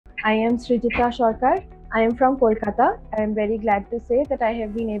I am Srijita Sarkar. I am from Kolkata. I am very glad to say that I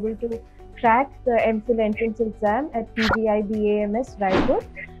have been able to crack the M.Phil entrance exam at PGIBAMS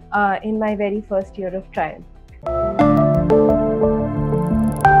Raipur in my very first year of trial.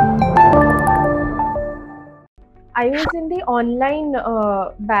 I was in the online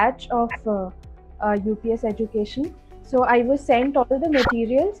batch of UPS education. So I was sent all the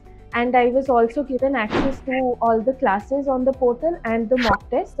materials, and I was also given access to all the classes on the portal and the mock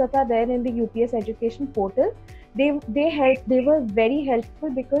tests that are there in the UPS education portal. They were very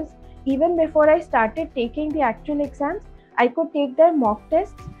helpful because even before I started taking the actual exams, I could take their mock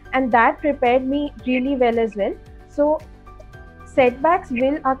tests, and that prepared me really well as well. So setbacks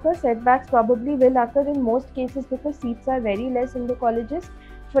probably will occur in most cases because seats are very less in the colleges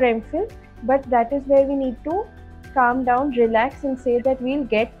for M.Phil, but that is where we need to calm down, relax, and say that we'll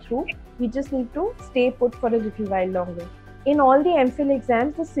get through. We just need to stay put for a little while longer. In all the M.Phil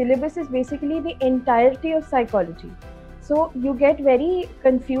exams, the syllabus is basically the entirety of psychology. So you get very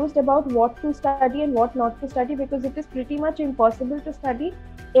confused about what to study and what not to study because it is pretty much impossible to study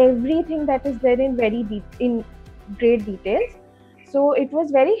everything that is there in great details. So it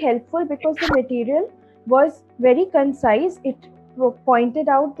was very helpful because the material was very concise. It pointed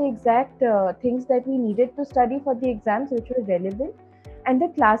out the exact things that we needed to study for the exams, which were relevant. And the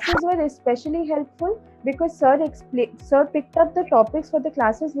classes were especially helpful because Sir picked up the topics for the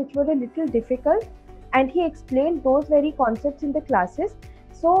classes which were a little difficult, and he explained those very concepts in the classes.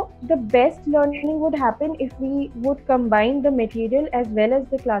 So the best learning would happen if we would combine the material as well as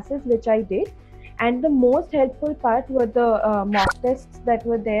the classes, which I did. And the most helpful part were the mock tests that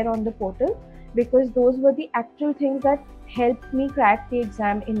were there on the portal, because those were the actual things that helped me crack the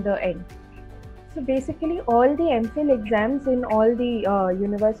exam in the end. So basically all the M.Phil exams in all the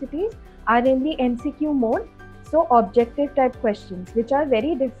universities are in the MCQ mode, so objective type questions, which are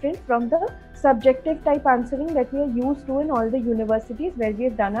very different from the subjective type answering that we are used to in all the universities where we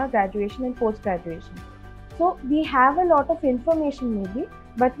have done our graduation and post graduation. So we have a lot of information maybe,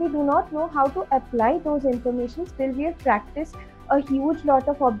 but we do not know how to apply those informations till we have practiced a huge lot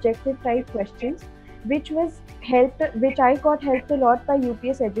of objective type questions, which I got helped a lot by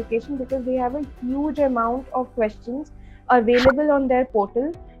UPS education because they have a huge amount of questions available on their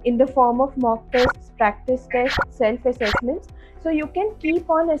portal in the form of mock tests, practice tests, self-assessments. So you can keep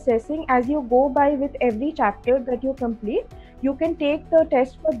on assessing as you go by with every chapter that you complete. You can take the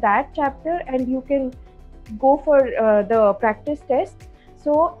test for that chapter and you can go for the practice tests.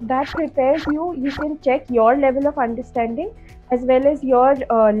 So that prepares you. You can check your level of understanding as well as your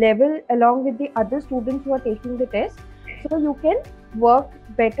level along with the other students who are taking the test. So you can work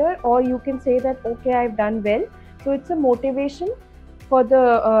better, or you can say that, okay, I've done well. So it's a motivation for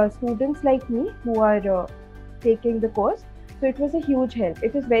the students like me who are taking the course. So it was a huge help.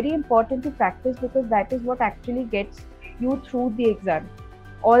 It is very important to practice because that is what actually gets you through the exam.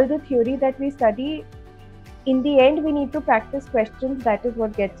 All the theory that we study, in the end, we need to practice questions. That is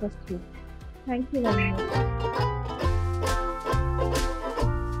what gets us through. Thank you very much.